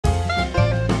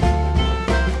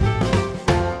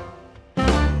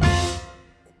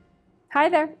Hi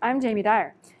there, I'm Jamie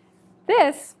Dyer.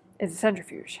 This is a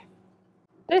centrifuge.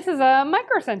 This is a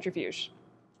microcentrifuge.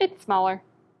 It's smaller.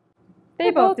 They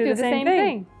both do the same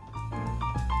thing.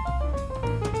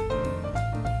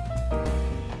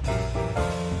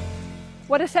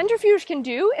 What a centrifuge can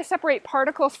do is separate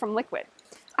particles from liquid.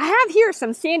 I have here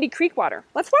some sandy creek water.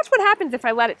 Let's watch what happens if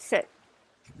I let it sit.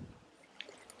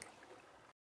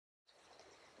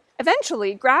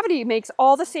 Eventually, gravity makes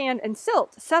all the sand and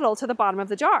silt settle to the bottom of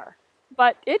the jar,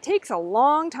 but it takes a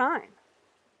long time.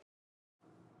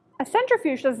 A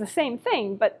centrifuge does the same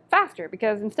thing, but faster,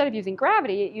 because instead of using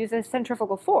gravity, it uses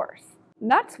centrifugal force.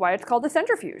 And that's why it's called a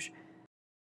centrifuge.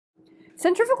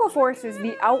 Centrifugal force is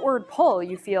the outward pull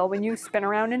you feel when you spin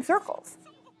around in circles.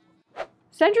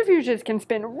 Centrifuges can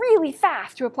spin really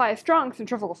fast to apply a strong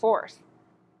centrifugal force.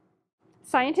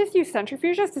 Scientists use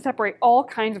centrifuges to separate all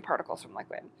kinds of particles from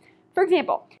liquid. For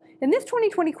example, in this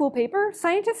 2020 cool paper,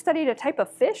 scientists studied a type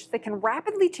of fish that can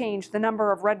rapidly change the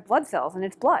number of red blood cells in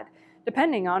its blood,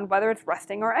 depending on whether it's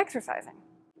resting or exercising.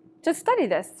 To study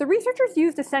this, the researchers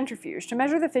used a centrifuge to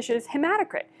measure the fish's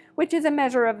hematocrit, which is a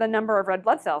measure of the number of red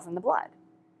blood cells in the blood.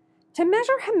 To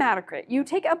measure hematocrit, you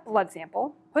take a blood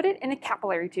sample, put it in a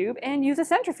capillary tube, and use a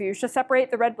centrifuge to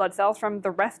separate the red blood cells from the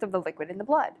rest of the liquid in the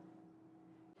blood.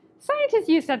 Scientists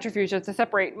use centrifuges to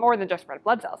separate more than just red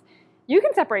blood cells. You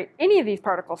can separate any of these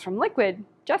particles from liquid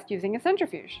just using a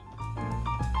centrifuge.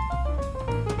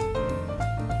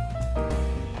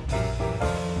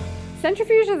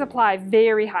 Centrifuges apply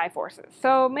very high forces,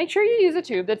 so make sure you use a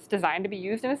tube that's designed to be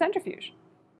used in a centrifuge.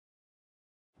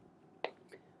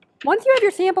 Once you have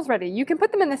your samples ready, you can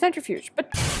put them in the centrifuge, but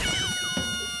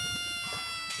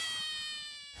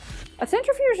a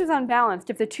centrifuge is unbalanced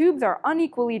if the tubes are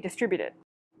unequally distributed,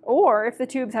 or if the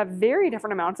tubes have very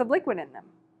different amounts of liquid in them.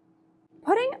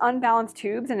 Putting unbalanced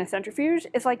tubes in a centrifuge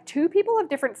is like two people of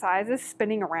different sizes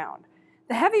spinning around.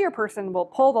 The heavier person will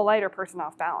pull the lighter person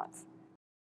off balance.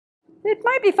 It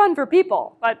might be fun for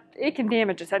people, but it can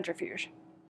damage a centrifuge.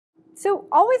 So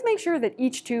always make sure that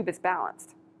each tube is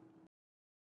balanced.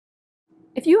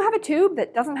 If you have a tube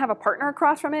that doesn't have a partner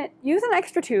across from it, use an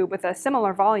extra tube with a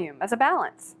similar volume as a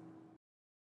balance.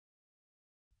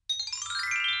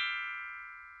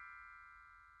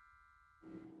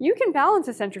 You can balance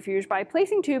a centrifuge by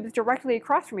placing tubes directly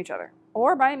across from each other,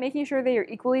 or by making sure they are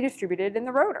equally distributed in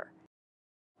the rotor.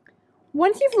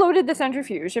 Once you've loaded the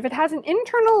centrifuge, if it has an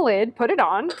internal lid, put it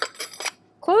on,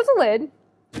 close the lid,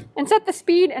 and set the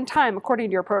speed and time according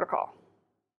to your protocol.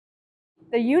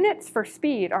 The units for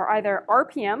speed are either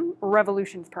RPM,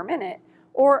 revolutions per minute,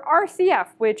 or RCF,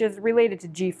 which is related to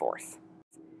G-force.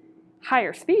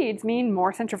 Higher speeds mean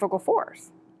more centrifugal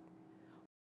force.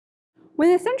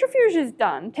 When the centrifuge is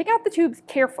done, take out the tubes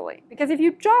carefully, because if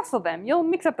you jostle them, you'll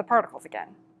mix up the particles again.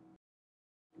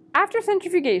 After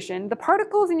centrifugation, the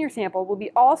particles in your sample will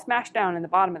be all smashed down in the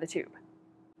bottom of the tube.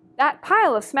 That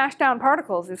pile of smashed down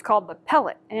particles is called the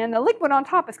pellet, and the liquid on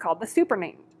top is called the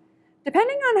supernatant.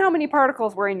 Depending on how many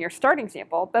particles were in your starting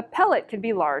sample, the pellet can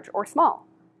be large or small.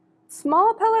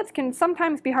 Small pellets can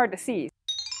sometimes be hard to see.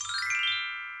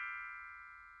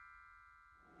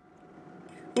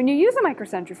 When you use a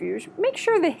microcentrifuge, make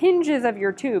sure the hinges of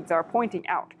your tubes are pointing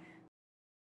out.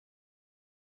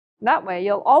 That way,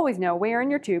 you'll always know where in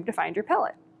your tube to find your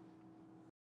pellet.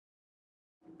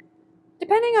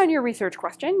 Depending on your research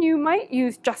question, you might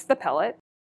use just the pellet,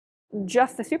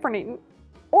 just the supernatant,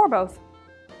 or both.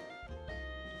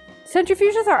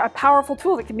 Centrifuges are a powerful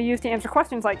tool that can be used to answer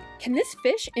questions like, can this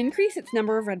fish increase its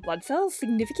number of red blood cells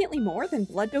significantly more than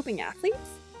blood-doping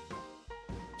athletes?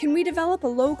 Can we develop a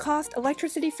low-cost,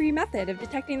 electricity-free method of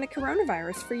detecting the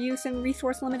coronavirus for use in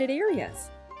resource-limited areas?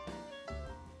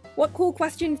 What cool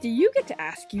questions do you get to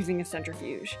ask using a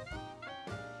centrifuge?